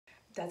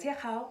大家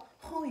好，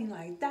欢迎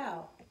来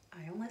到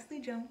I am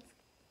Leslie Jones.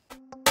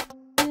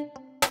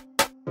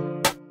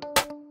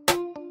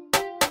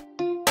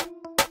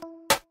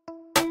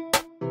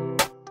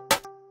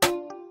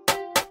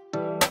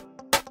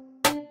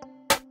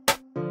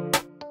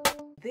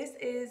 This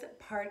is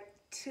part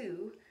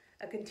 2,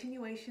 a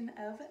continuation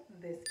of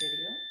this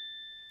video.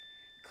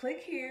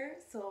 Click here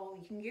so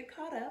you can get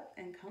caught up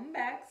and come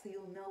back so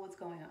you'll know what's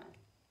going on.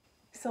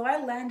 So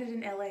I landed in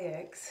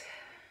LAX.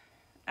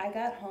 I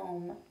got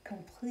home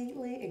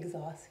completely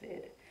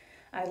exhausted.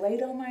 I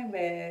laid on my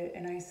bed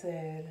and I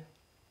said,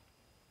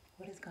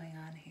 what is going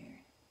on here?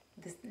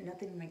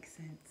 Nothing makes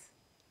sense.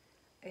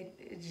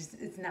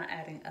 It's not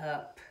adding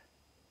up.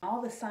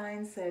 All the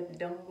signs said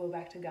don't go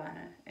back to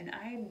Ghana, and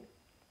I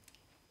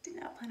did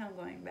not plan on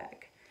going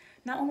back.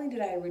 Not only did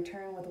I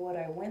return with what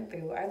I went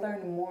through, I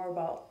learned more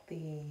about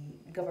the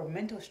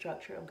governmental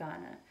structure of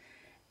Ghana.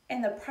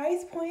 And the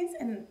price points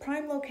and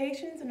prime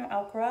locations in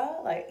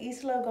Accra, like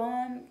East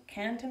Legon,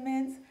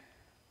 cantonments,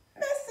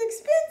 that's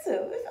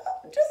expensive.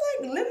 It's just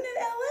like living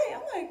in LA.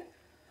 I'm like,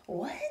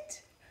 what?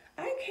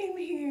 I came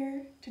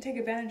here to take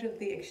advantage of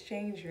the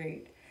exchange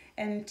rate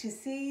and to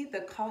see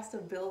the cost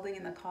of building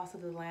and the cost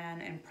of the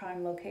land and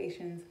prime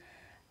locations.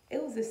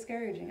 It was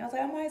discouraging. I was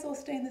like, I might as well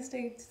stay in the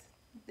States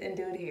and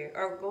do it here,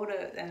 or go to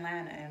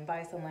Atlanta and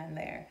buy some land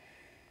there.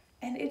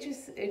 And it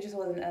just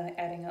wasn't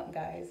adding up,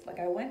 guys. Like,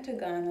 I went to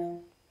Ghana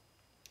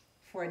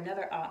for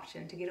another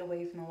option to get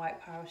away from the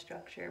white power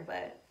structure,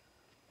 but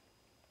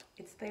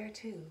it's there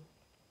too,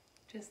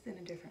 just in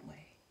a different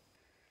way.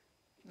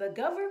 The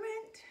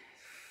government,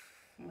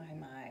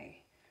 my.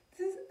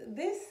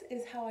 This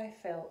is how I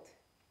felt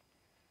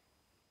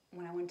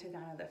when I went to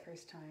Ghana the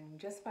first time,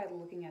 just by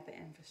looking at the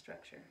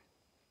infrastructure.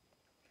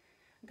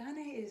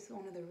 Ghana is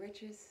one of the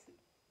richest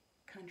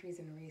countries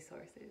in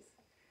resources,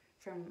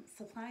 from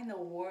supplying the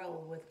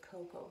world with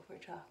cocoa for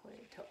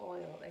chocolate to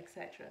oil,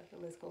 etc. The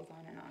list goes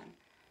on and on.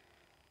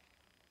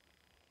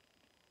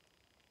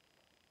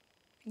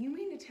 You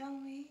mean to tell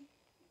me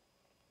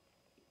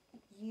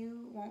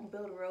you won't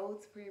build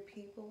roads for your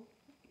people,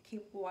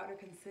 keep water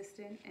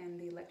consistent and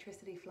the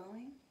electricity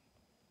flowing?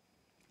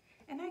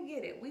 And I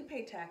get it, we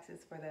pay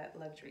taxes for that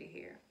luxury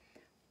here.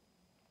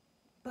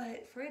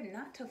 But for it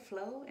not to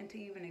flow and to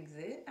even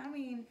exist, I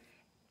mean,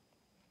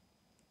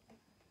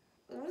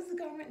 what is the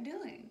government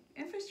doing?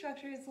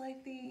 Infrastructure is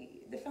like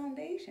the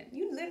foundation.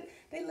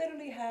 They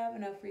literally have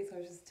enough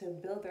resources to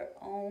build their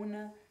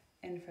own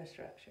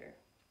infrastructure.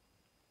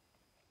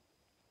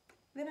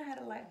 Then I had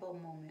a light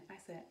bulb moment. I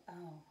said,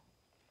 oh,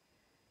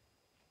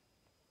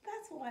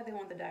 that's why they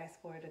want the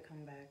diaspora to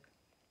come back,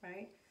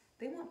 right?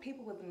 They want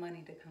people with the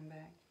money to come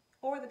back,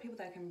 or the people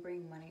that can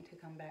bring money to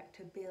come back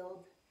to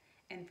build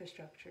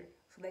infrastructure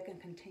so they can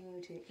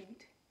continue to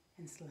eat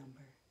and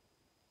slumber.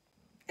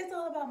 It's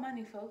all about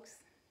money, folks,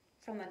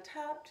 from the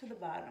top to the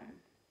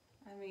bottom.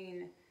 I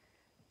mean,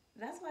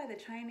 that's why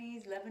the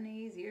Chinese,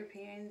 Lebanese,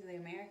 Europeans, the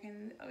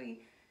Americans,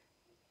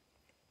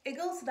 it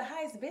goes to the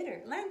highest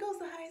bidder. Land goes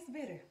to the highest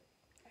bidder.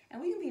 And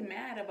we can be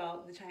mad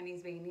about the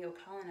Chinese being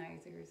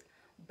neo-colonizers,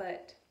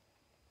 but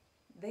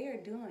they are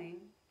doing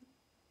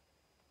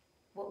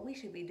what we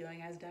should be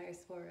doing as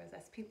diasporas,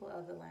 as people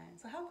of the land.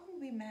 So how can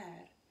we be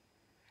mad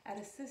at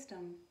a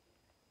system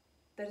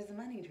that is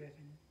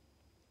money-driven,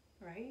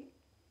 right?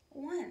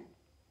 One,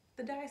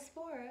 the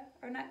diaspora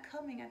are not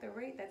coming at the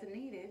rate that's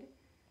needed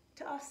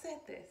to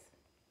offset this.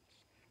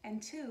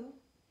 And two,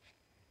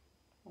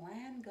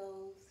 land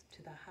goes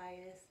to the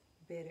highest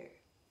bidder.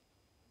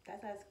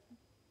 That's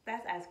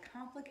as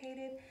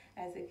complicated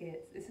as it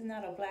gets. This is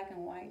not a black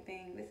and white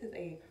thing. This is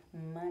a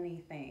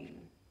money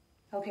thing.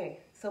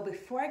 Okay, so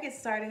before I get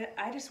started,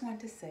 I just want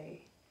to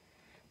say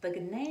the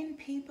Ghanaian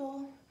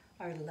people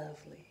are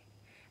lovely.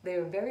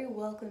 They're very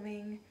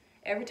welcoming.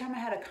 Every time I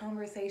had a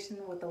conversation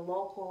with a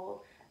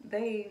local,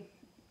 they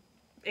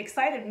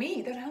excited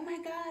me. They're like, oh my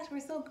gosh,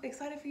 we're so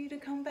excited for you to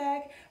come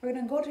back. We're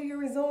gonna go to your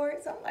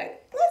resorts. I'm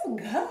like,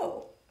 let's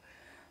go.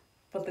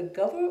 But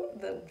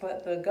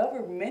the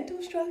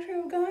governmental structure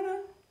of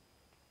Ghana,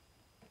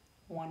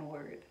 one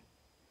word,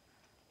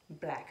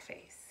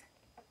 blackface.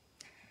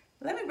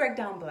 Let me break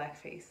down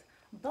blackface.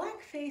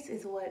 Blackface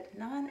is what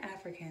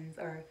non-Africans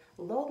or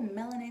low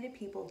melanated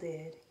people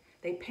did.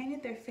 They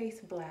painted their face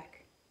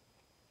black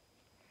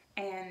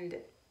and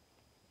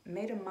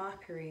made a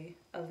mockery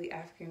of the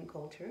African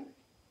culture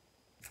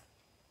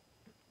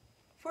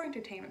for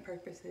entertainment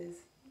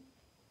purposes,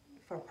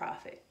 for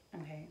profit,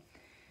 okay?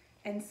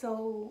 And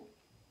so,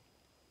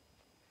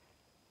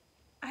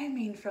 I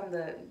mean, from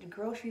the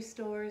grocery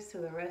stores to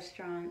the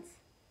restaurants,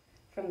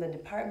 from the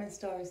department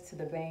stores to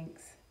the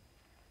banks,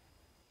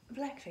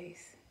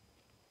 blackface.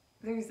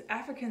 There's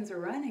Africans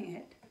running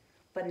it,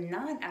 but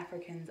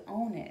non-Africans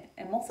own it.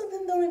 And most of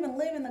them don't even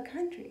live in the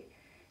country.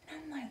 And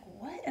I'm like,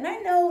 what? And I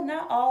know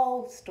not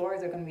all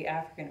stores are going to be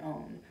African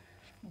owned,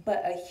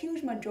 but a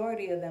huge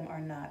majority of them are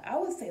not. I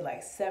would say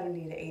like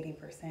 70 to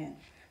 80%.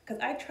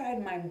 Because I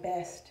tried my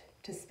best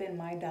to spend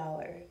my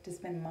dollar, to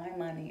spend my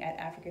money at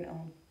African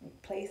owned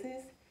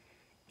places.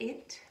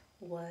 It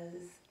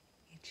was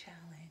a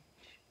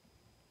challenge.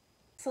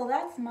 So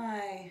that's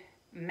my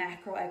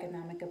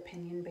macroeconomic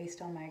opinion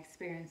based on my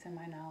experience and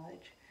my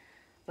knowledge.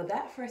 But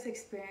that first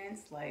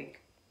experience,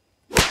 like,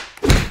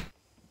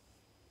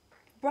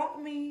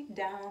 brought me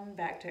down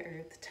back to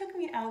earth, took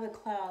me out of the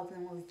clouds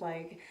and was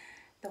like,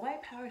 the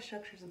white power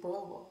structure is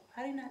global.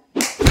 How do you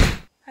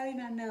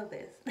not know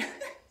this?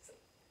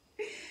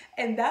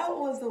 And that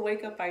was the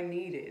wake up I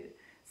needed.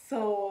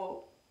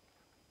 So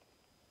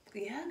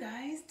yeah,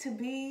 guys,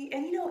 and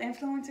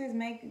influencers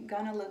make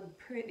Ghana look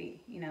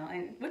pretty,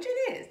 and which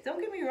it is,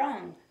 don't get me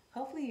wrong.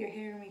 Hopefully you're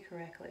hearing me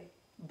correctly.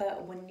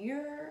 But when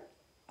you're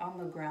on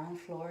the ground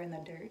floor in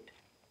the dirt,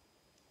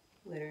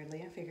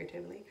 literally and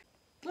figuratively,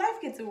 life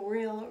gets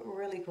real,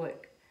 really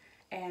quick.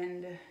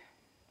 And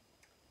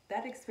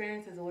that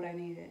experience is what I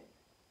needed,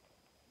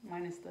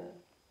 minus the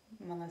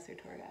molester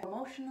tour guide.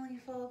 Emotionally,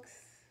 folks,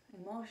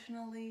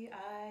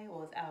 I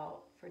was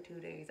out for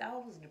 2 days. I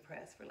was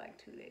depressed for like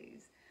 2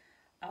 days.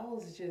 I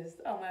was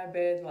just on my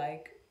bed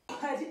like,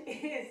 what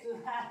is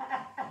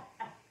life?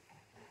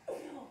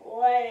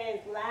 What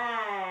is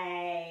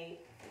life?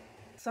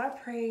 So I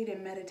prayed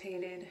and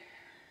meditated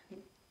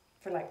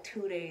for like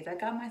 2 days. I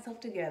got myself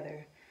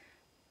together.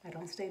 I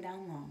don't stay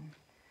down long.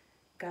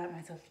 Got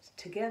myself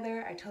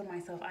together. I told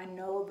myself, I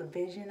know the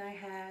vision I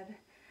had.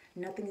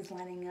 Nothing's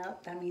lining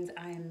up. That means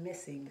I am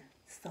missing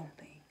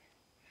something.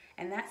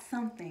 And that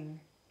something,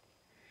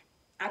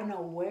 I don't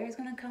know where it's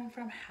going to come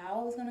from,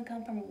 how it's going to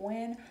come from,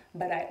 when,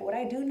 but what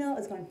I do know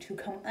is going to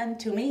come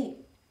unto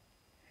me.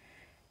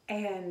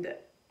 And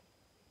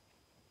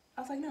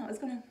I was like, no, it's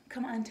going to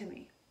come unto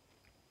me.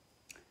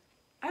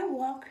 I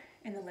walk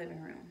in the living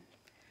room.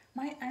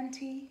 My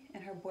auntie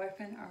and her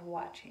boyfriend are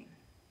watching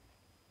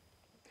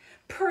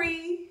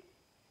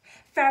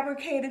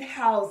pre-fabricated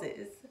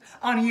houses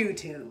on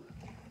YouTube.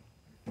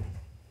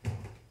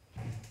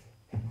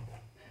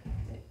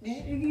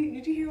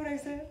 Did you hear what I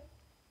said?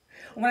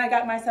 When I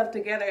got myself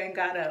together and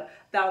got up,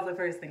 that was the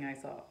first thing I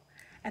saw.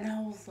 And I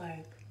was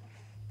like,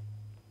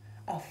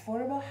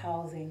 affordable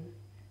housing,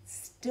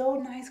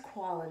 still nice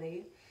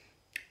quality,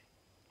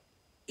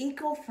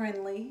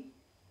 eco-friendly.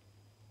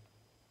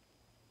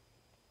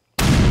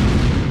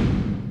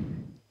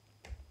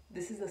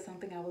 This is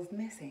something I was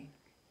missing.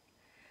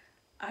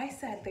 I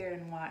sat there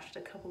and watched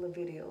a couple of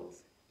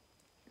videos.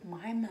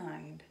 My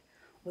mind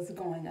was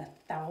going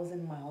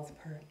 1,000 miles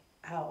per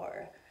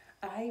hour.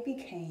 I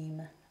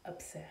became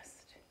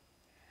obsessed.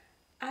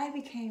 I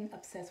became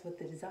obsessed with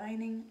the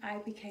designing. I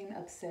became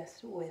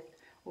obsessed with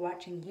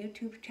watching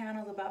YouTube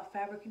channels about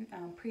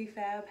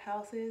prefab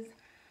houses.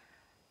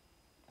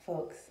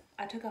 Folks,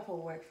 I took off of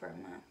work for a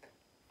month,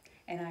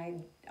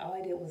 and all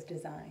I did was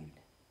design.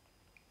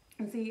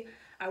 And see,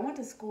 I went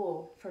to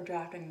school for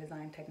drafting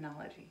design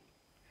technology.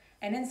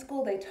 And in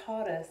school, they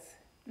taught us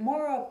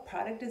more of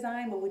product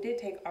design, but we did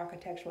take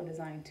architectural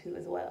design too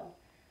as well.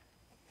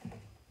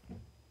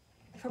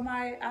 For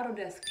my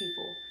Autodesk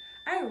people,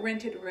 I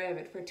rented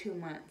Revit for 2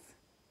 months.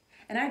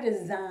 And I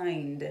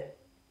designed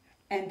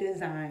and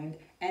designed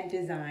and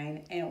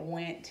designed and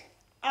went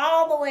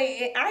all the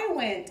way in. I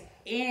went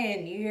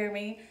in, you hear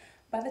me?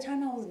 By the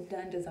time I was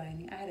done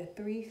designing, I had a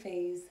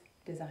 3-phase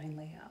design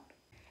layout.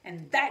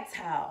 And that's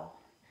how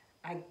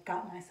I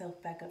got myself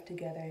back up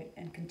together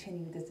and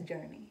continued this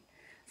journey.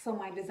 So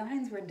my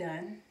designs were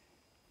done.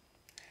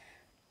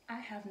 I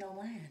have no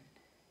land.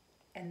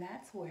 And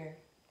that's where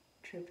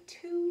trip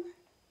 2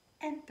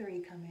 and 3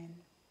 come in.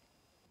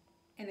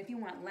 And if you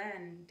want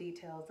land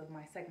details of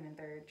my second and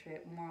third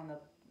trip, more on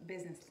the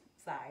business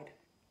side,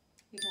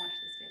 you can watch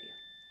this video.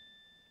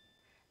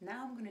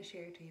 Now I'm going to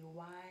share to you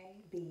why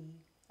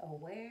be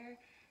aware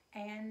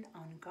and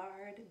on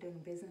guard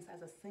doing business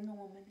as a single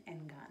woman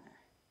in Ghana.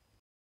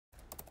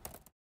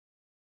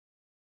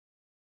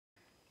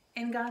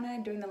 In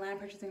Ghana, during the land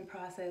purchasing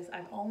process,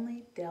 I've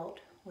only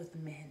dealt with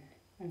men,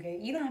 okay?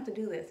 You don't have to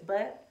do this,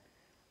 but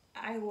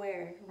I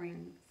wear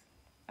rings.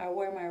 I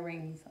wear my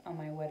rings on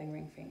my wedding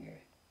ring finger.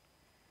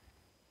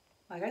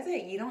 Like I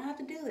said, you don't have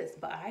to do this,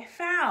 but I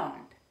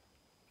found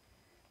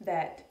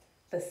that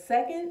the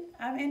second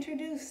I'm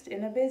introduced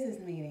in a business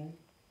meeting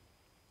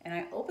and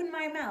I open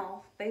my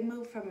mouth, they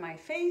move from my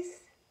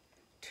face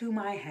to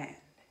my hand.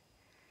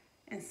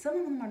 And some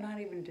of them are not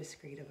even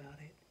discreet about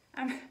it.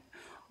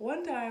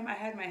 One time I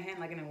had my hand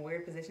like in a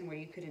weird position where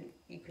you couldn't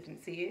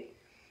see it.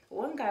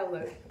 One guy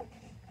was like,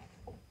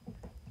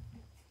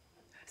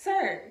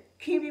 "Sir,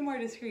 can you be more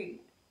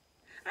discreet?"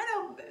 I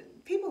know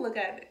people look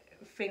at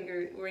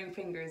ring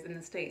fingers in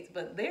the States,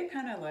 but they're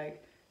kind of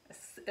like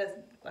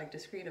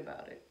discreet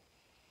about it.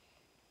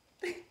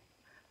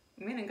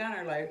 Men in Ghana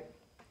are like,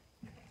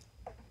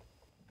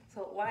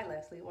 so why,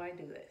 Leslie? Why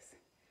do this?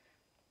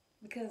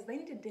 Because they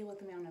need to deal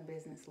with me on a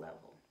business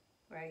level,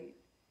 right?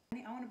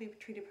 I want to be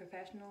treated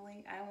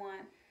professionally. I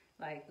want,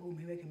 like, oh,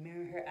 maybe I can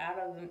marry her out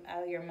of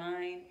your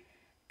mind,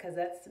 because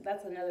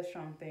that's another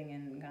strong thing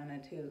in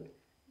Ghana too.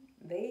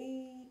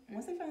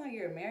 Once they find out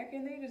you're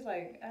American, they're just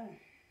like, oh,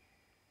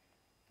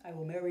 I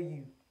will marry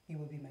you. You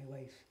will be my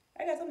wife.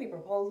 I got so many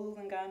proposals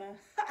in Ghana,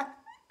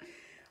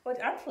 which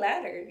I'm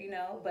flattered,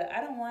 but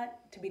I don't want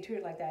to be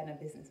treated like that in a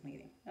business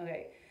meeting,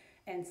 okay?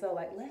 And so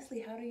like,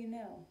 Leslie, how do you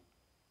know?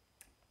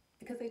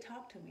 Because they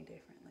talk to me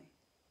differently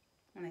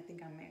when they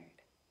think I'm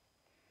married.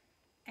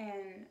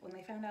 And when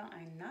they found out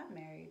I'm not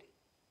married,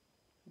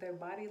 their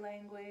body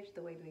language,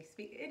 the way they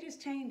speak, it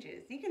just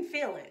changes. You can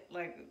feel it.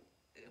 Like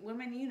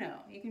women, you know,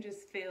 you can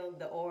just feel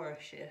the aura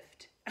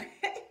shift.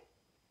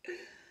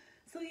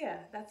 So yeah,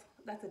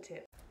 that's a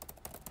tip.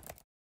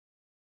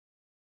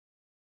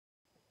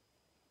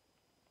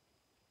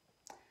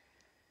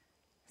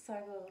 So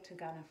I go to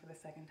Ghana for the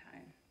second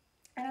time,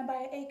 and I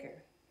buy an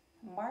acre,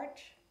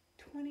 March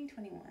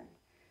 2021,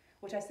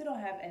 which I still don't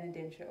have an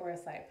indenture or a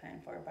site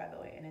plan for, by the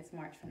way, and it's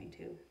March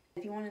 22.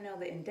 If you want to know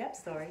the in-depth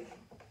story,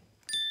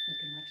 you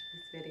can watch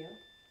this video.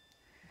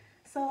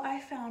 So I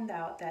found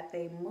out that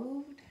they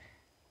moved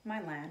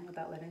my land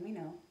without letting me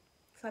know.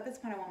 So at this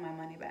point, I want my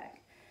money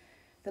back.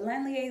 The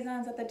land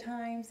liaisons at the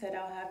time said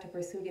I'll have to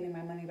pursue getting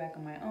my money back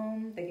on my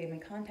own. They gave me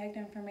contact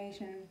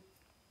information.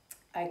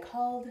 I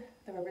called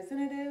the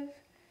representative.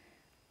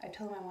 I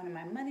told him I wanted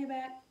my money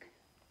back.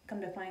 Come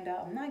to find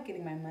out, I'm not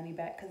getting my money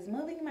back because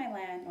moving my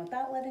land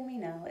without letting me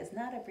know is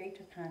not a breach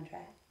of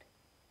contract.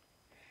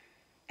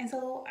 And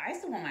so I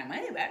still want my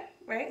money back,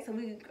 right? So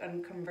we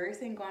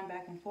conversing, going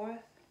back and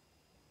forth.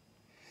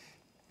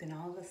 Then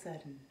all of a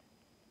sudden,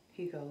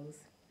 he goes,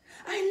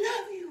 I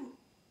love you.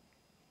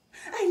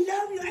 I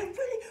love you. I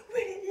really,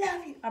 really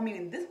love you. I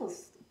mean, this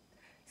was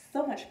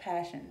so much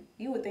passion.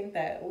 You would think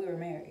that we were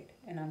married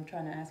and I'm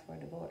trying to ask for a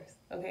divorce,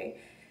 okay?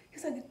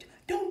 He's like,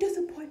 don't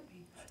disappoint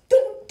me.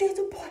 Don't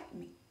disappoint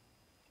me.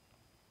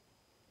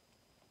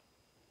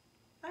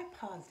 I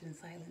paused in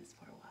silence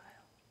for a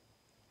while.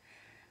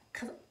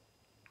 Because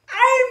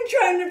I'm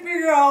trying to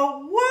figure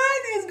out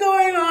what is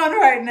going on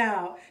right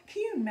now.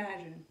 Can you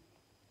imagine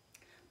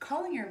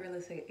calling your real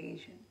estate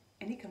agent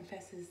and he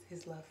confesses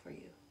his love for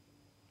you?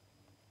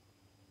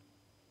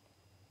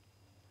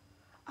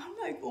 I'm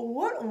like,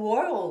 what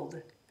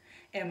world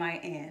am I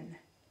in?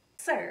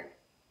 Sir,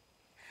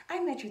 I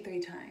met you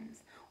 3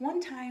 times.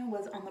 One time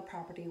was on the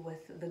property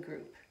with the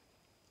group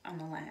on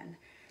the land.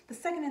 The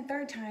second and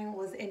third time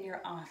was in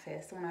your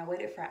office when I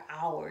waited for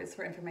hours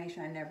for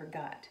information I never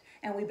got,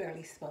 and we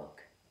barely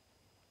spoke.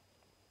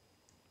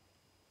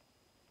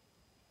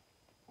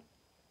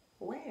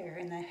 Where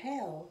in the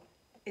hell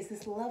is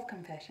this love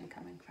confession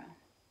coming from?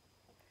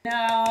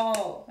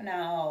 No,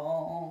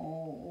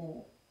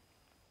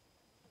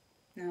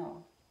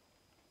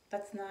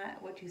 that's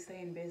not what you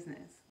say in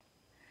business.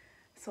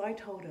 So I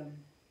told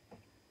him,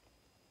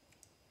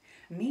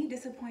 me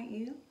disappoint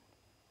you?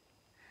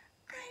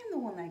 I'm the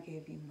one that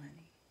gave you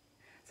money.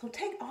 So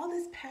take all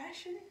this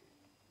passion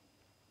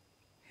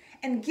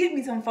and give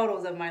me some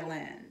photos of my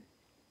land.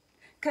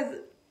 Because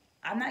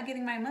I'm not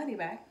getting my money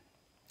back.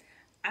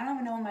 I don't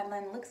even know what my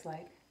land looks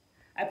like.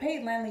 I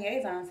paid land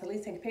liaisons to at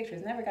least take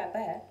pictures, never got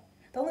that.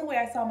 The only way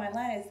I saw my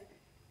land is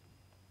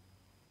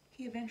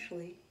he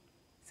eventually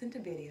sent a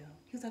video.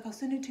 He was like, I'll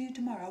send it to you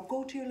tomorrow. I'll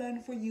go to your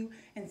land for you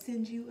and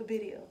send you a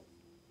video,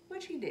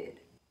 which he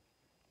did.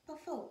 But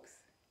folks,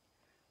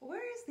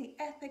 where is the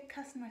ethic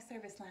customer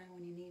service line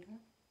when you need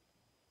one?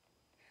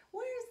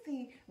 Where's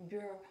the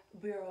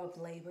Bureau of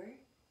Labor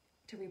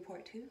to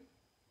report to?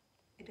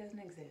 It doesn't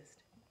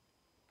exist,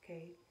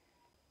 okay?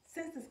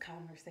 Since this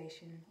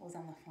conversation was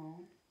on the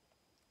phone,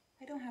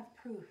 I don't have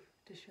proof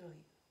to show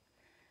you,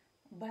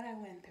 but I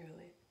went through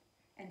it.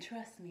 And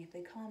trust me, if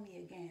they call me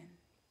again,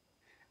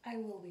 I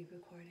will be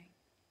recording.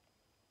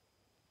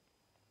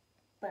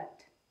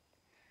 But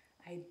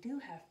I do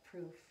have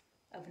proof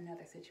of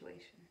another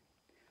situation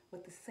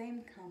with the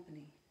same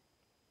company,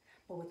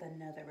 but with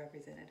another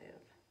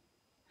representative.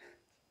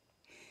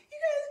 You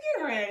guys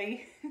get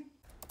ready.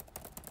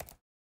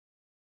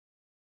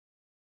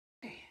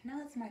 Okay, now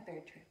it's my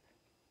 3rd trip.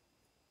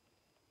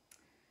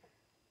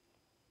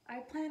 I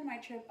planned my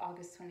trip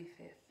August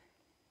 25th,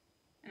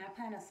 and I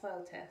planned a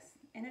soil test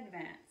in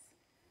advance.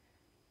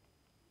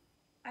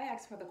 I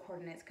asked for the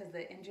coordinates because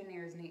the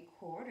engineers need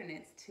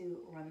coordinates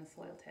to run the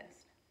soil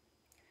test.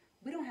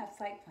 We don't have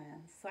site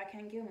plans, so I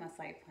can't give them a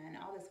site plan.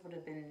 All this would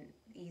have been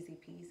easy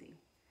peasy.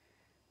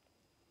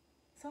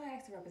 So I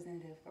asked the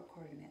representative for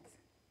coordinates,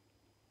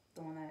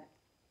 the one that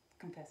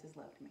confesses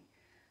love to me.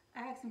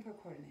 I asked him for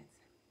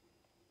coordinates.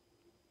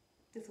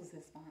 This was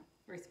his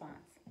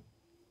response.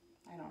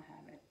 I don't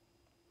have it.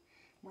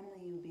 When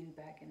will you be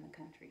back in the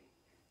country?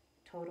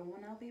 Told him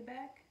when I'll be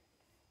back.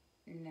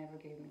 Never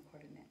gave me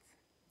coordinates.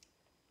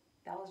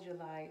 That was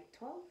July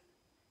 12th.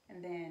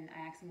 And then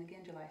I asked him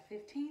again July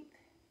 15th.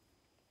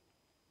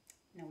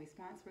 No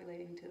response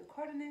relating to the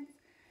coordinates.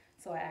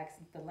 So I asked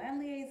the land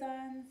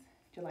liaisons.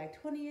 July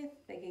 20th,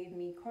 they gave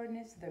me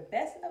coordinates to the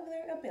best of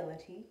their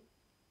ability.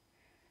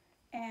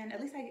 And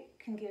at least I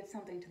can give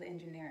something to the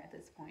engineer at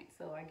this point.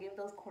 So I give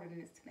those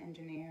coordinates to the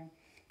engineer,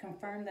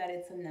 confirm that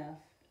it's enough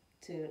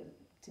to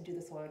do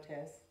the soil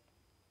test.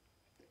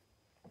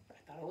 I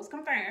thought it was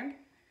confirmed.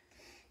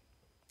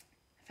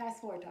 Fast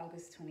forward to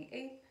August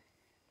 28th.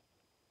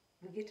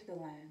 We get to the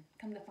land.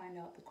 Come to find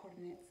out the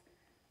coordinates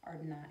are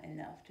not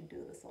enough to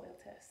do the soil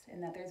test,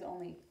 and that there's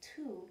only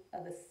 2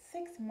 of the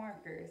 6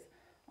 markers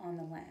on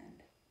the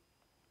land.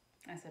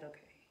 I said,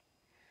 okay.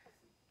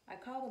 I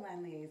call the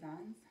land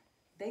liaisons.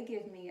 They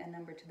give me a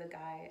number to the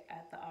guy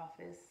at the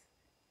office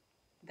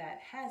that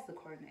has the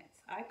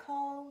coordinates. I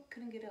call,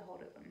 couldn't get a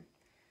hold of him.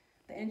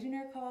 The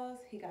engineer calls,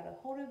 he got a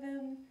hold of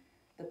him.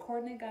 The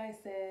coordinate guy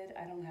said,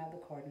 I don't have the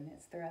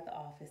coordinates. They're at the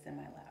office in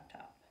my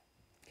laptop.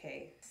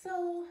 Okay,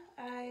 so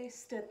I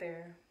stood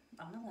there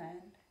on the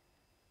land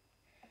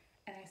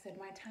and I said,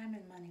 my time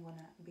and money will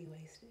not be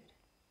wasted.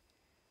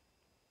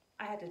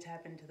 I had to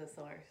tap into the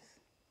source.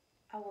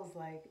 I was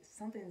like,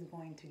 something's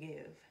going to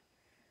give.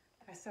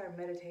 I started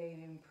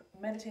meditating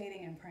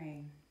and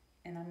praying.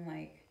 And I'm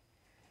like,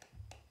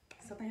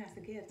 something has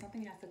to give.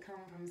 Something has to come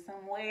from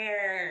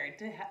somewhere.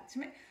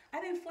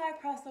 I didn't fly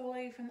across the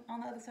way from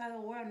on the other side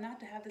of the world not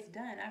to have this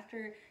done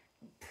after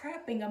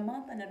prepping a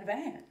month in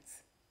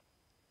advance.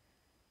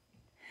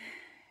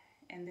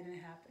 And then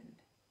it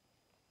happened.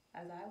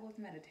 As I was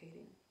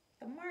meditating,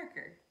 the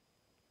marker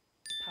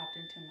popped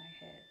into my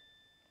head.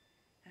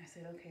 And I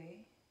said,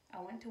 okay. I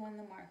went to one of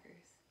the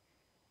markers.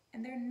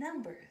 And there are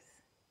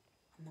numbers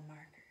on the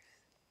markers.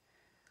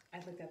 I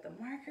looked at the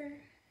marker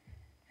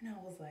and I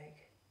was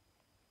like,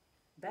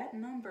 that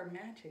number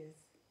matches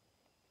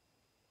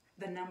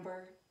the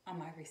number on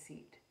my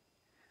receipt.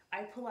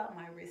 I pull out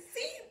my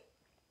receipt.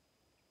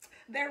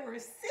 There were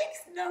 6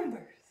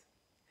 numbers.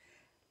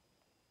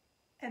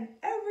 And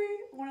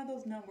every one of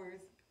those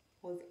numbers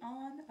was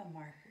on a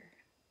marker.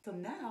 So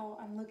now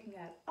I'm looking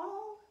at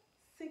all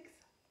 6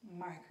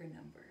 marker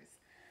numbers.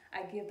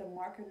 I give the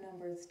marker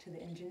numbers to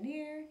the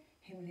engineer.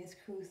 Him and his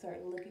crew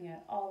start looking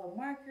at all the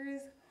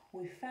markers.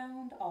 We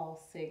found all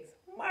 6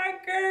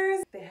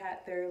 markers. They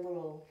had their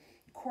little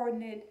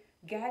coordinate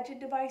gadget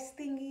device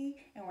thingy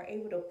and were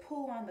able to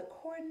pull on the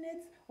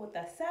coordinates with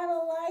a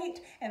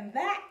satellite. And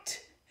that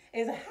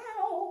is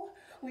how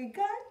we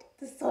got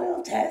the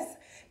soil test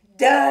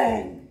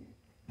done.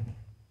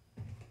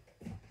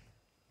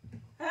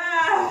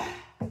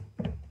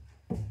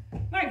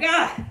 My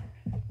God.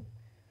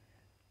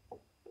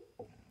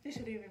 It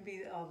shouldn't even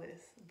be all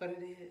this, but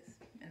it is.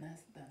 And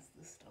that's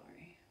the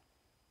story.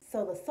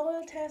 So the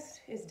soil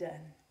test is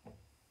done.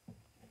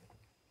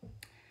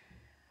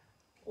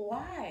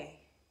 Why,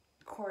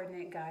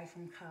 coordinate guy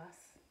from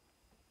CAS,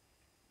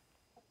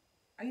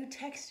 are you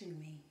texting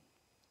me,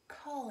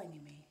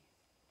 calling me,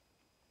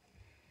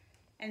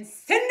 and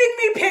sending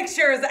me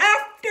pictures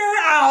after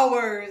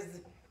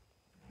hours?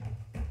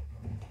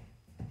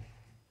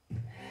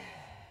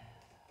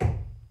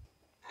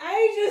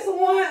 I just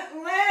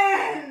want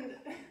land.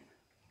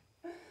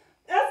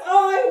 That's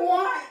all I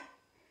want.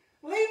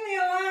 Leave me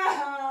alone.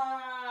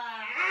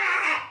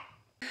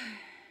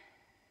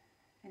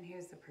 And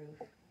here's the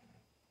proof.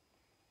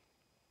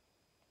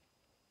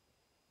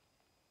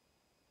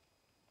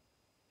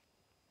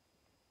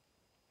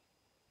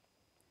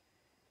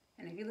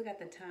 And if you look at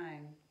the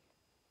time,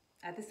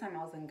 at this time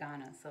I was in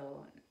Ghana,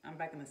 so I'm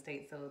back in the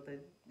States, so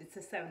it's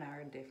a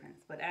 7-hour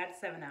difference. But add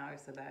 7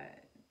 hours to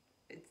that,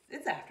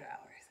 it's after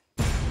hours.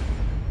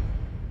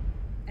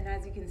 And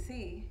as you can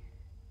see,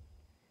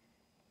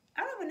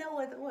 I don't even know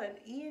what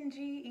E and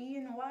G, E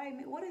and Y,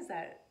 what is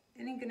that?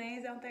 Any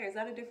Ghanaians out there? Is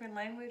that a different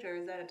language or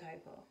is that a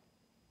typo?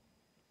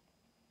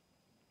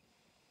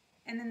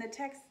 And then the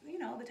text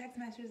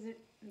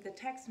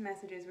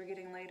messages were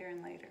getting later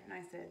and later. And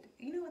I said,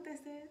 you know what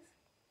this is?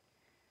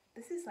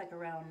 This is like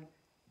around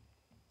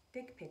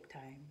dick pic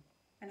time.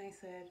 And I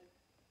said,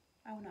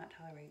 I will not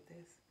tolerate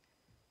this.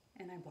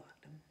 And I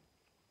blocked them.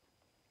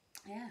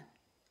 Yeah.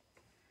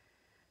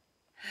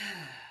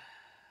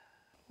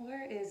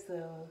 Where is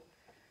the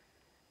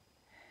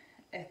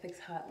ethics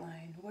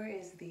hotline? Where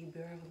is the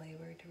Bureau of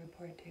Labor to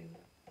report to?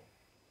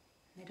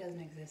 It doesn't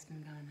exist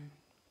in Ghana.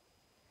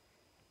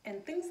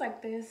 And things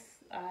like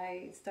this,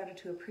 I started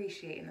to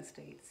appreciate in the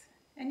States.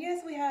 And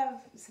yes, we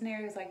have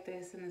scenarios like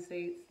this in the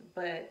States,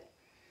 but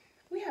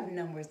we have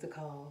numbers to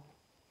call,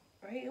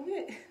 right?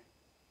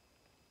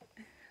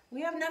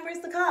 We have numbers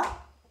to call.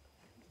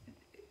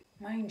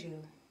 Mind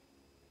you,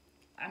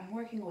 I'm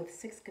working with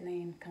 6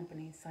 Ghanaian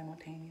companies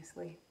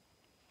simultaneously.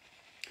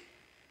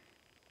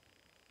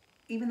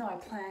 Even though I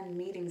planned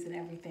meetings and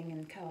everything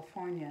in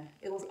California,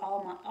 it was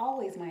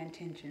always my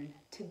intention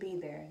to be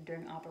there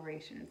during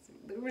operations.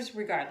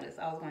 Regardless,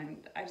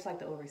 I just like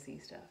to oversee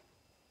stuff.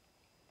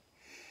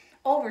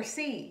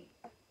 Oversee.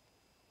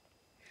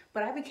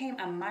 But I became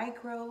a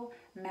micro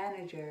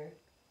manager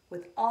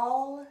with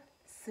all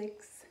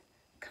 6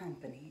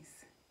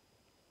 companies.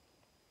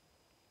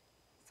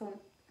 So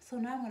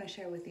now I'm going to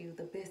share with you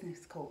the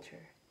business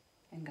culture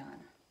in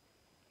Ghana.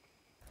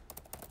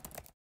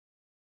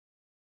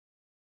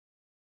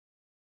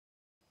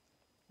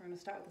 We're going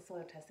to start with the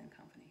soil testing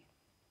company.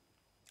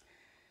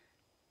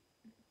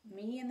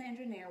 Me and the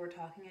engineer were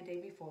talking a day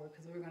before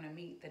because we were going to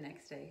meet the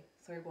next day.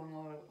 So we're going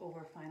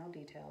over final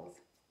details.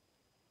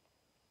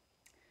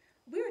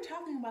 We were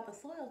talking about the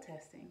soil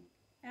testing.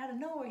 And out of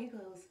nowhere, he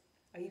goes,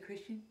 are you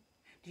Christian?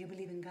 Do you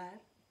believe in God?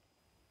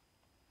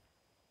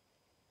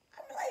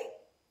 I'm like,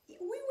 we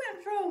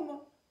went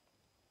from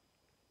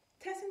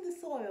testing the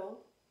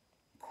soil,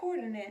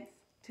 coordinates,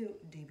 to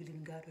do you believe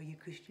in God? Are you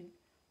Christian?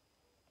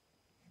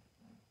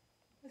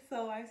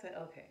 So I said,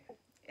 okay.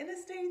 In the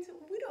States,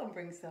 we don't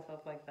bring stuff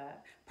up like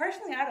that.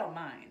 Personally, I don't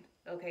mind.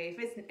 Okay,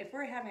 if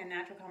we're having a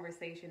natural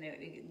conversation,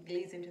 it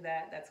leads into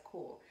that. That's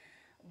cool.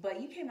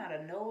 But you came out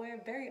of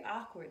nowhere, very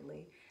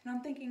awkwardly, and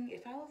I'm thinking,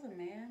 if I was a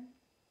man,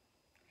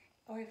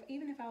 or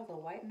even if I was a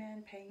white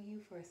man paying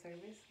you for a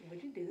service,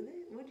 would you do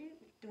this?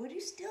 Would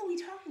you still be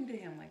talking to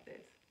him like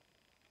this?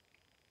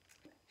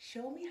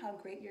 Show me how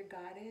great your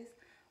God is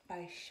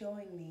by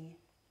showing me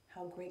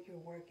how great your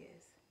work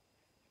is.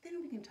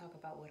 Then we can talk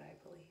about what I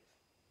believe.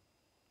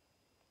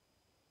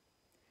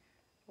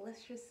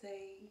 Let's just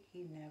say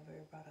he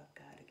never brought up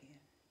God again.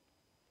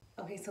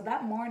 Okay, so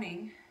that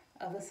morning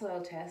of the soil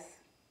test,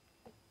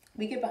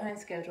 we get behind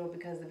schedule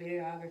because the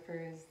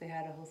videographers, they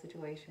had a whole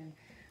situation.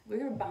 We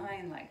were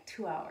behind like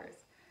 2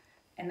 hours,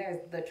 and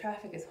the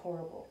traffic is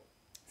horrible.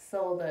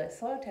 So the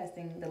soil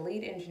testing, the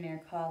lead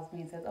engineer calls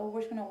me and says, oh,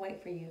 we're just gonna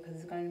wait for you because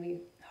it's going to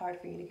be hard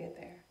for you to get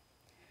there.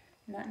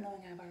 Not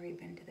knowing I've already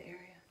been to the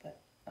area,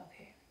 but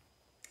okay.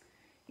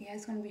 Yeah,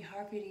 it's gonna be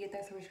hard for you to get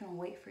there, so we're just gonna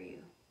wait for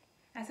you.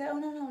 I said, oh,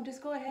 no,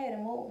 just go ahead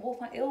and we'll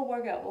find, it'll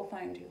work out, we'll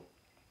find you.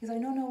 He's like,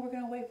 no, we're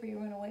gonna wait for you,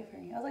 I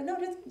was like, no,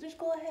 just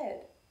go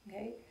ahead,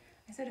 okay?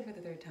 I said it for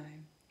the third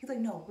time. He's like,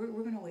 no,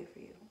 we're gonna wait for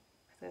you.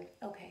 I said,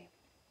 okay.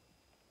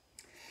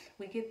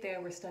 We get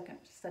there, we're stuck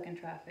in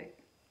traffic.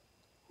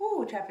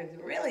 Ooh, traffic's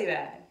really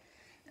bad.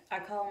 I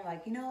call him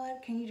like, you know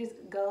what, can you just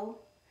go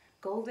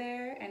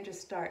there and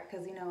just start?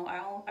 Because, you know,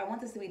 I want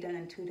this to be done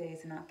in 2 days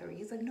and not 3.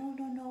 He's like, no,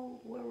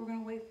 we're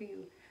gonna wait for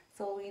you.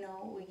 So, you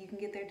know, you can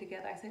get there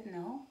together. I said,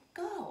 no,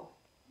 go.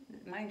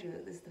 Mind you,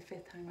 this is the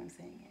 5th time I'm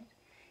saying it.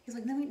 He's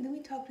like, let me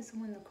talk to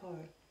someone in the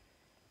car.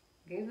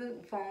 Gave the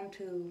phone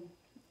to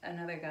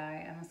another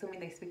guy. I'm assuming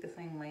they speak the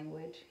same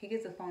language. He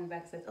gets the phone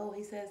back and says, oh,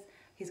 he says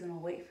he's gonna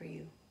wait for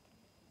you.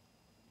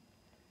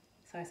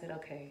 So I said,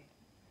 okay,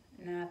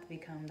 now I have to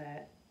become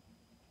that.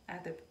 I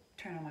have to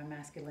turn on my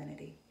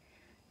masculinity.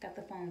 Got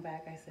the phone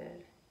back. I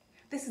said,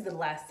 this is the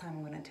last time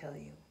I'm gonna tell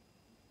you.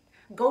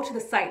 Go to the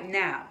site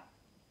now.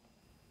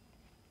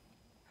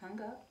 Hung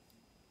up.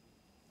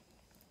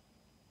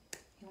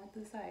 He went to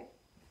the site.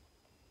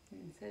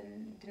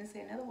 Didn't say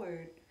another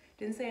word.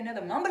 Didn't say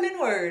another mumbling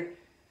word.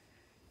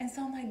 And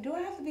so I'm like, do I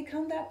have to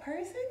become that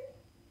person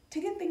to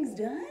get things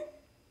done?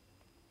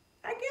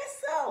 I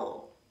guess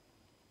so.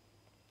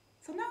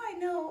 So now I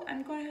know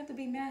I'm going to have to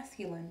be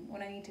masculine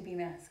when I need to be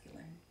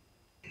masculine.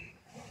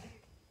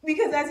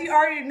 Because as you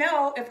already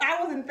know, if I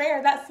wasn't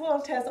there, that soil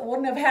test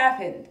wouldn't have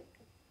happened.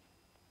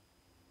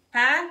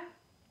 Huh?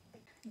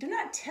 Do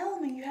not tell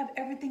me you have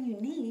everything you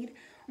need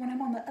when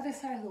I'm on the other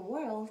side of the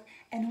world,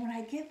 and when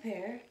I get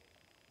there,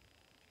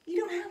 you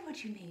don't have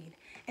what you need.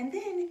 And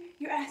then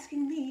you're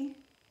asking me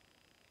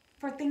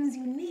for things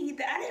you need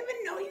that I didn't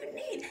even know you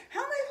need.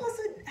 How am I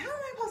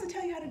supposed to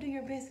tell you how to do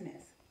your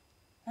business?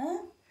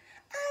 Huh?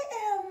 I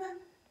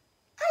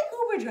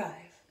Uber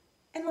drive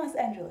in Los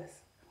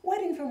Angeles,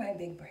 waiting for my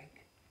big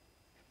break.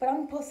 But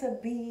I'm supposed to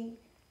be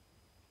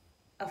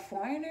a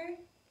foreigner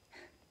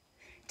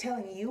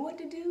telling you what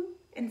to do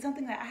in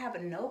something that I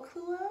have no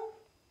clue of?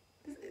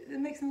 It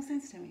makes no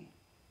sense to me.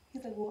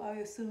 He's like, well, I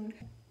assume?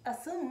 How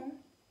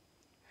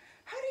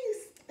do you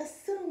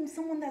assume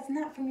someone that's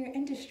not from your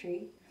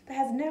industry, that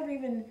has never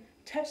even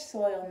touched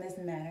soil in this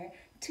manner,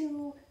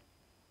 to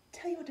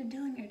tell you what to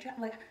do in your job?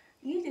 Like,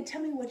 you need to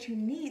tell me what you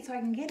need so I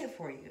can get it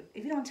for you.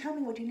 If you don't tell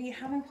me what you need,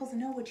 how am I supposed to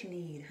know what you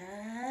need?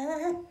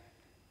 Huh?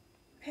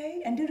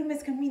 Okay? And due to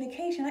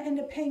miscommunication, I end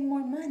up paying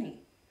more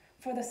money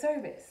for the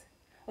service,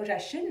 which I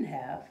shouldn't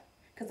have,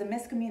 because the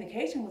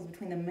miscommunication was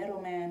between the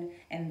middleman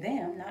and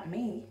them, not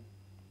me.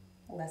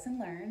 Lesson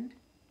learned.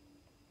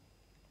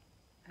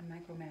 I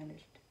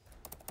micromanaged.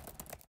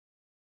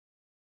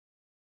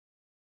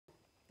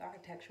 The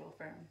architectural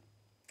firm.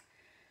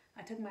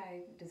 I took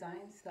my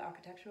designs to the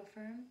architectural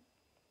firm.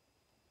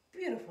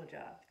 Beautiful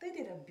job. They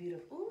did a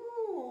beautiful,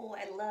 ooh,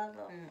 I love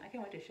them. I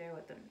can't wait to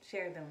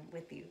share them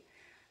with you.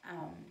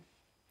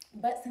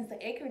 But since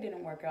the acre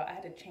didn't work out, I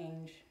had to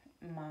change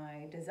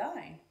my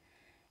design.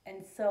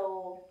 And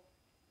so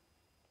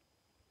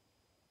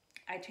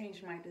I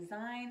changed my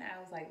design. I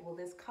was like, will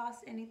this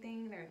cost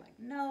anything? They're like,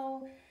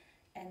 no.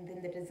 And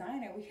then the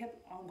designer, we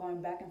kept on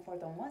going back and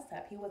forth on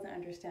WhatsApp. He wasn't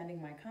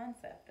understanding my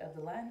concept of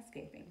the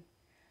landscaping.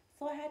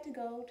 So I had to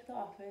go to the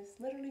office,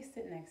 literally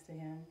sit next to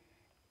him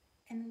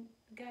and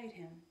guide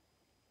him,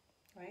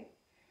 right?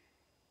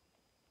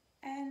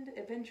 And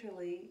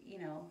eventually, you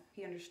know,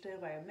 he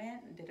understood what I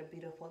meant and did a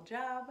beautiful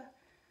job.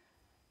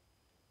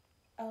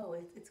 Oh,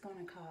 it's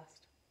gonna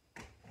cost.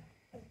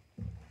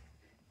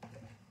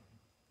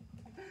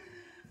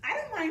 I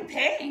don't mind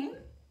paying,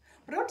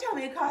 but don't tell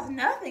me it costs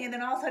nothing and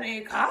then all of a sudden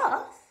it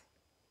costs.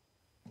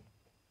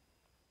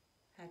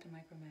 Had to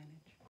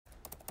micromanage.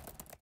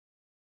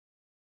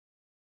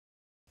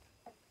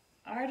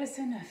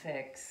 Artisan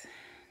Effects,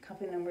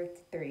 company number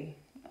 3.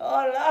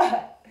 Oh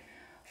Lord,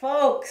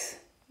 folks,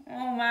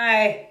 oh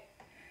my.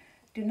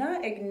 Do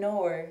not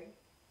ignore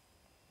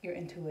your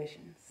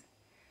intuitions.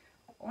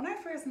 When I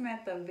first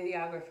met the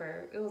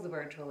videographer, it was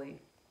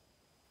virtually.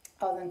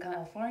 I was in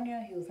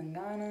California, he was in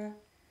Ghana.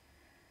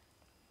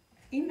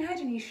 Imagine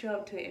imagine you show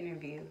up to an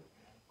interview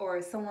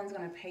or someone's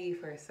going to pay you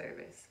for a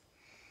service.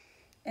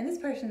 And this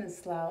person is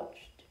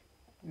slouched,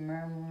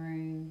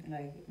 murmuring,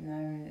 like,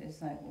 no,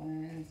 it's like,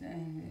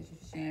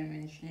 it's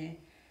sharing shit.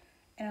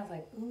 And I was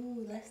like,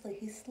 ooh, Leslie,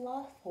 he's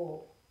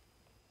slothful.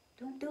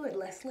 Don't do it,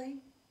 Leslie.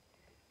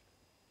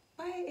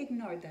 I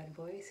ignored that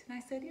voice. And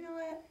I said, you know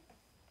what?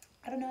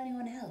 I don't know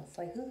anyone else.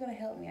 Like, who's going to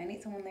help me? I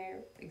need someone there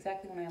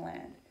exactly when I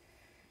land.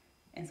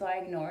 And so I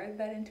ignored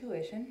that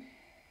intuition.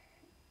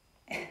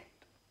 And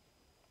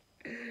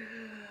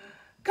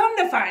come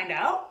to find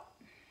out,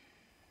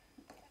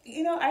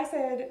 you know, I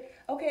said,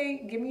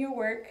 okay, give me your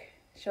work.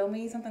 Show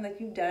me something that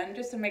you've done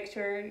just to make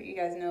sure you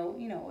guys know,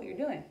 you know, what you're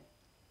doing.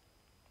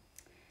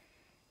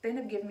 They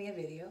ended up giving me a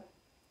video.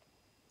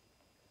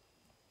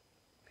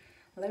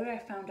 Later I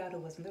found out it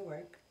wasn't their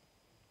work.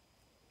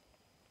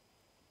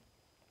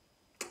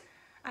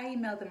 I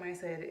emailed them and I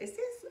said, is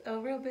this a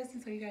real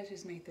business or you guys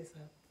just made this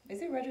up?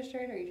 Is it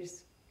registered or you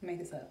just made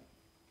this up?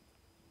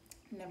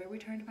 Never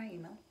returned my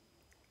email.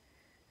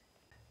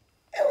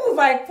 It was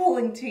like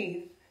pulling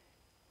teeth.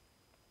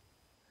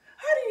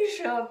 How do you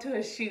show up to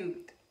a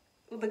shoot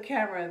with a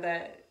camera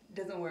that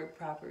doesn't work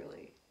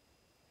properly?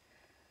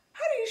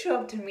 How do you show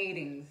up to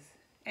meetings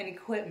and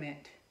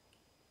equipment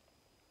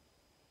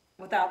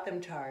without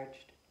them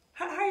charged?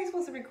 How are you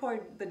supposed to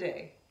record the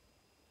day?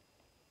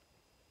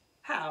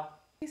 How?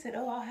 He said,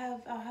 oh, I'll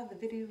have the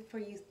video for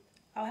you.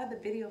 I'll have the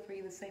video for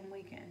you the same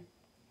weekend.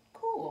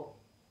 Cool.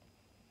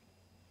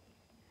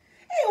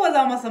 It was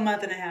almost a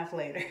month and a half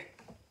later.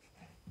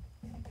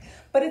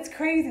 But it's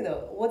crazy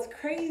though. What's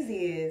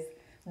crazy is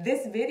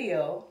this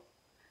video,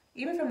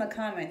 even from the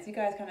comments, you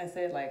guys kind of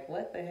said like,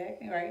 what the heck,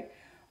 right?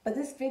 But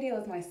this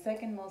video is my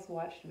second most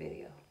watched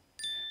video.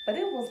 But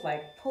it was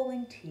like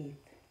pulling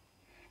teeth.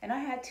 And I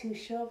had to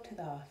show up to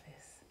the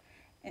office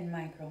and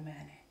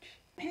micromanage.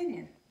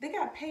 Opinion, they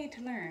got paid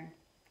to learn.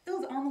 It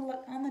was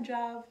on the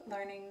job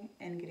learning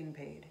and getting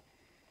paid.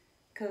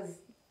 Cause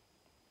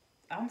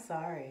I'm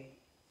sorry,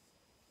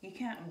 you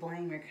can't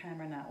blame your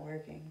camera not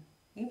working.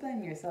 You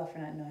blame yourself for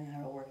not knowing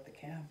how to work the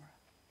camera.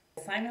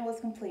 The assignment was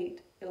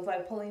complete. It was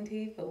like pulling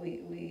teeth, but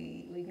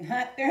we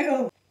got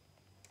through.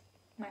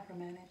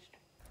 Micromanaged.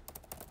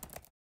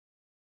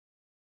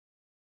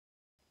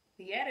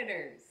 The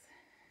editors.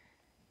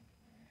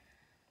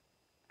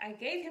 I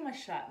gave him a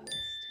shot list.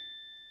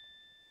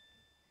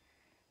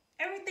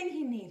 Everything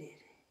he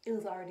needed, it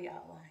was already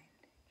outlined.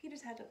 He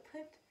just had to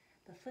put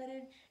the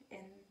footage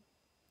in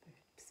the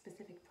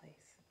specific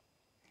place.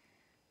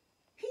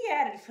 He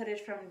added footage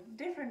from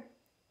different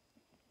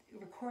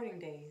recording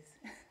days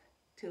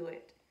to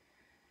it.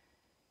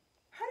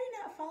 How do you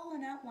not follow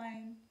an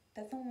outline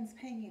that someone's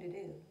paying you to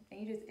do?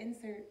 And you just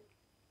insert,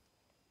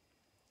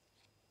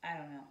 I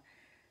don't know.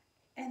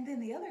 And then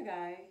the other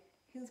guy,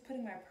 he was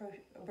putting my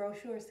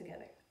brochures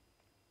together.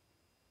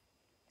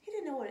 He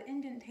didn't know what an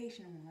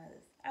indentation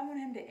was. I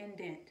wanted him to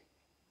indent.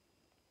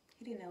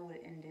 He didn't know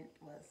what an indent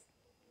was.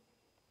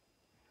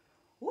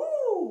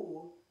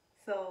 Woo!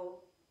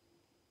 So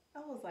I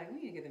was like,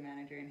 we need to get the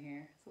manager in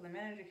here. So the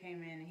manager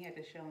came in and he had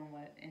to show him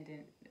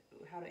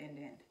how to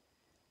indent.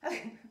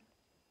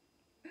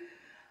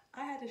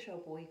 I had to show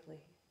up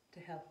weekly to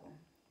help him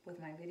with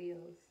my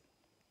videos.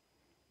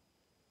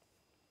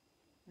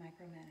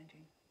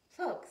 Micromanaging.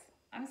 Folks,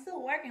 I'm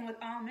still working with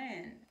all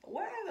men.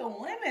 Where are the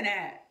women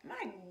at?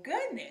 My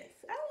goodness,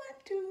 I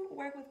want to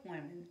work with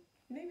women.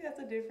 Maybe that's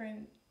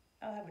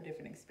I'll have a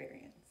different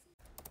experience.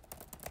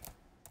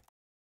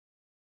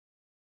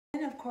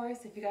 And of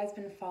course, if you guys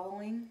been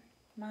following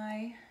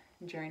my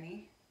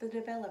journey, the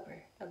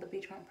developer of the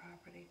Beachfront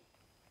Property.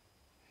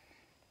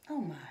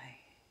 Oh my,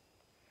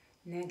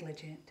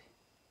 negligent.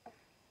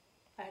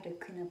 I had to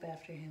clean up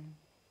after him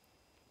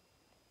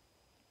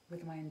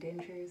with my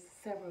indentures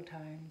several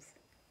times.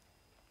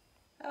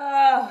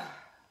 Oh,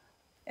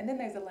 and then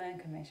there's the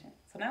land commission.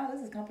 So now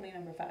this is company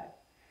number 5,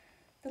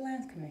 the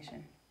lands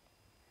commission.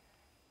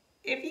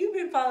 If you've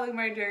been following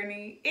my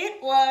journey,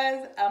 it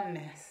was a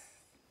mess.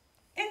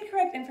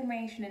 Incorrect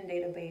information in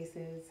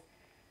databases.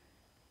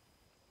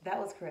 That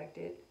was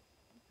corrected.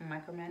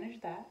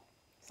 Micromanaged that.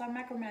 So I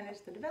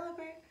micromanaged the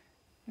developer,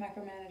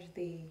 micromanaged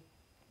the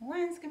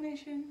lands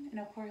commission, and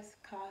of course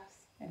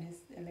costs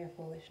and their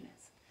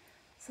foolishness.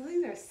 So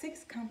these are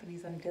 6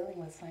 companies I'm dealing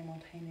with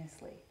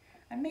simultaneously.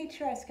 I made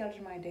sure I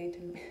scheduled my day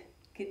to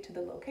get to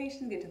the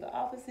locations, get to the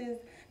offices,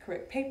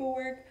 correct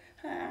paperwork.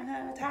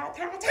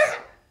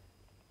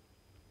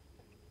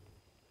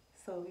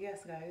 So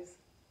yes, guys,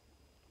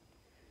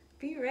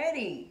 be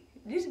ready.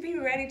 Just be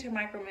ready to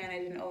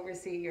micromanage and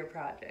oversee your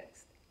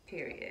projects,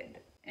 period.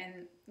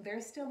 And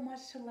there's still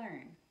much to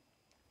learn.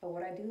 But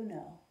what I do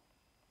know,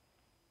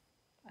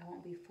 I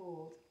won't be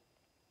fooled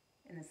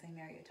in the same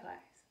area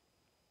twice.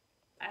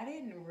 I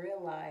didn't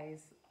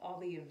realize all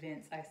the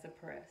events I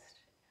suppressed.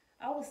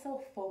 I was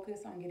so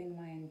focused on getting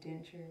my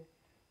indenture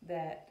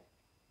that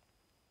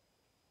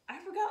I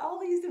forgot all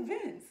these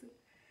events.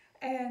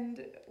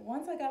 And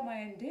once I got my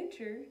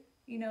indenture,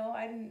 you know,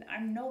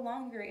 I'm no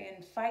longer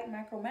in fight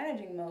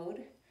micromanaging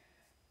mode.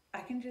 I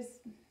can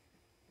just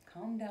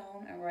calm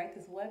down and write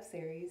this web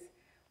series,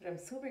 which I'm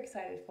super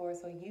excited for,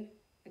 so you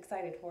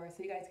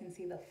guys can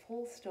see the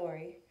full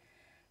story.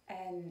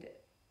 And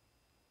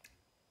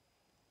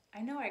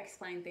I know I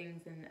explain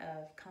things in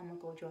a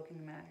comical,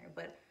 joking manner,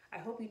 but I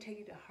hope you take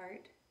it to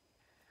heart.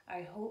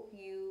 I hope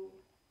you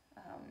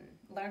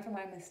learn from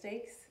my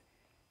mistakes,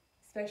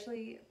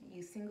 especially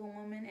you single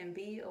women, and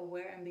be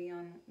aware and be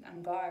on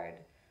guard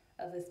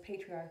of this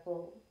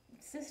patriarchal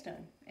system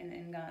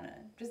in Ghana.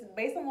 Just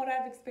based on what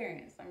I've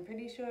experienced. I'm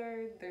pretty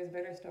sure there's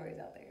better stories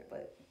out there,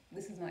 but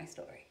this is my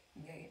story,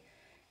 okay?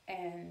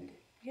 And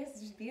yes,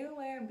 just be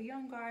aware and be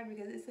on guard,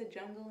 because it's a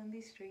jungle in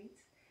these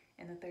streets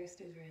and the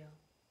thirst is real,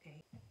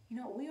 okay? You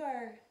know, we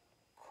are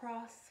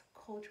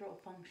cross-cultural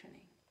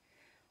functioning.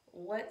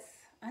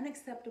 What's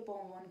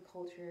unacceptable in one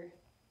culture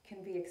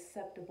can be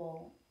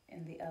acceptable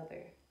in the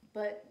other.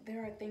 But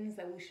there are things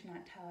that we should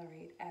not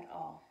tolerate at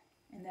all.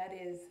 And that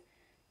is,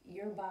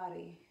 your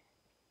body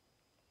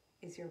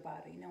is your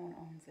body. No one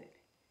owns it.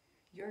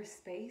 Your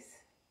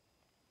space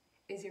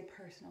is your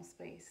personal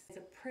space. It's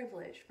a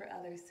privilege for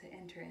others to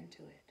enter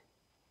into it.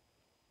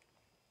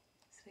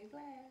 Stay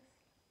blessed.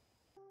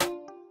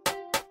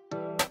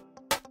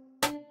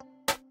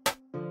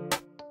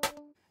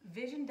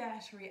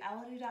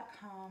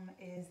 Vision-reality.com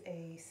is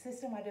a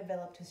system I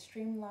developed to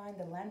streamline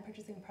the land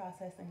purchasing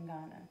process in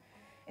Ghana.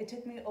 It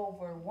took me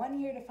over 1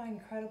 year to find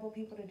credible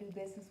people to do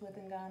business with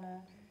in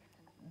Ghana.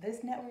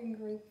 This networking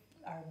group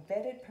are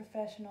vetted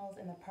professionals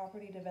in the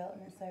property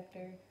development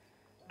sector.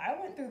 I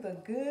went through the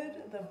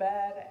good, the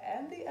bad,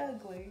 and the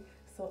ugly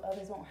so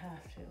others won't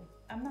have to.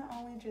 I'm not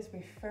only just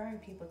referring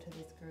people to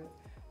this group,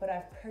 but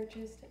I've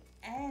purchased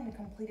and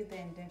completed the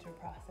indenture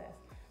process.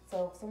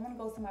 So if someone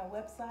goes to my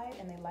website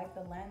and they like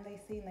the land they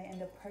see and they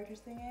end up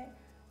purchasing it,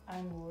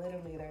 I'm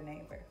literally their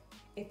neighbor.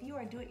 If you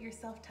are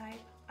do-it-yourself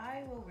type,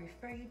 I will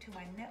refer you to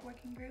my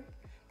networking group,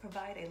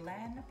 provide a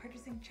land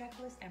purchasing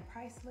checklist and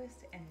price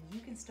list, and you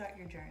can start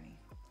your journey.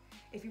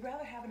 If you'd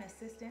rather have an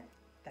assistant,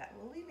 that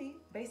will be me.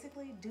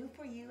 Basically, do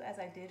for you as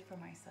I did for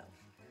myself.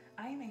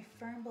 I am a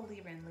firm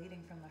believer in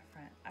leading from the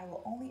front. I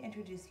will only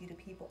introduce you to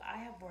people I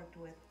have worked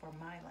with for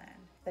my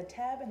land. The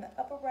tab in the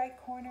upper right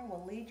corner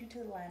will lead you to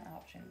the land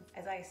options.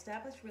 As I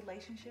establish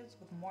relationships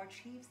with more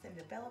chiefs and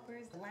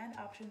developers, the land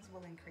options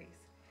will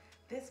increase.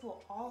 This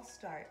will all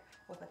start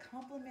with a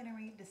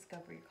complimentary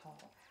discovery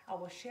call. I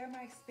will share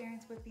my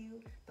experience with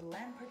you, the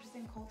land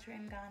purchasing culture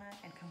in Ghana,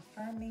 and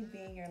confirm me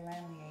being your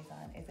land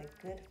liaison is a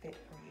good fit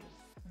for you.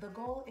 The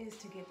goal is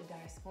to get the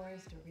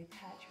diasporas to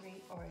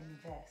repatriate or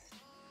invest.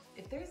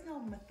 If there's no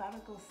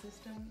methodical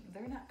system,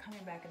 they're not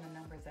coming back in the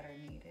numbers that are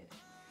needed.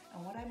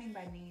 And what I mean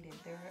by needed,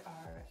 there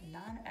are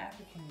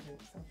non-African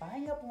groups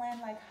buying up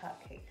land like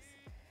hotcakes.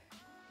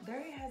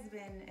 There has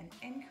been an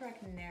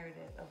incorrect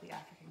narrative of the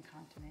African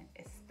continent,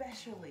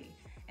 especially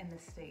in the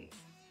States,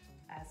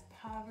 as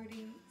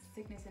poverty,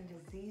 sickness, and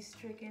disease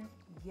stricken,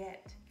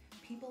 yet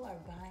people are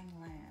buying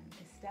land,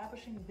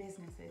 establishing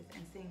businesses,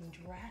 and seeing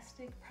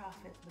drastic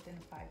profits within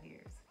 5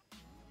 years.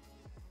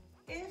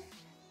 If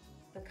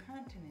the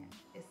continent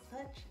is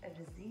such a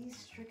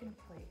disease-stricken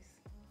place,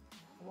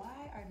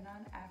 why are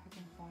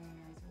non-African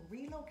foreigners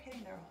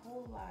relocating their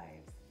whole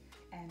lives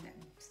and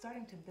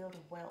starting to build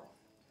wealth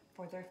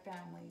for their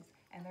families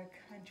and their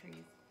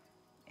countries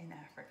in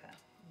Africa?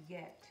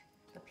 Yet,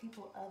 the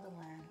people of the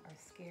land are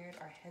scared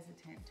or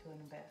hesitant to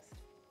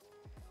invest.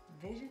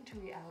 Vision to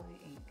Reality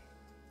Inc.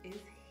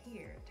 is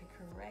here to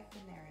correct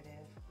the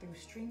narrative through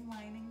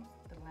streamlining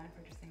the land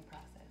purchasing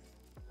process.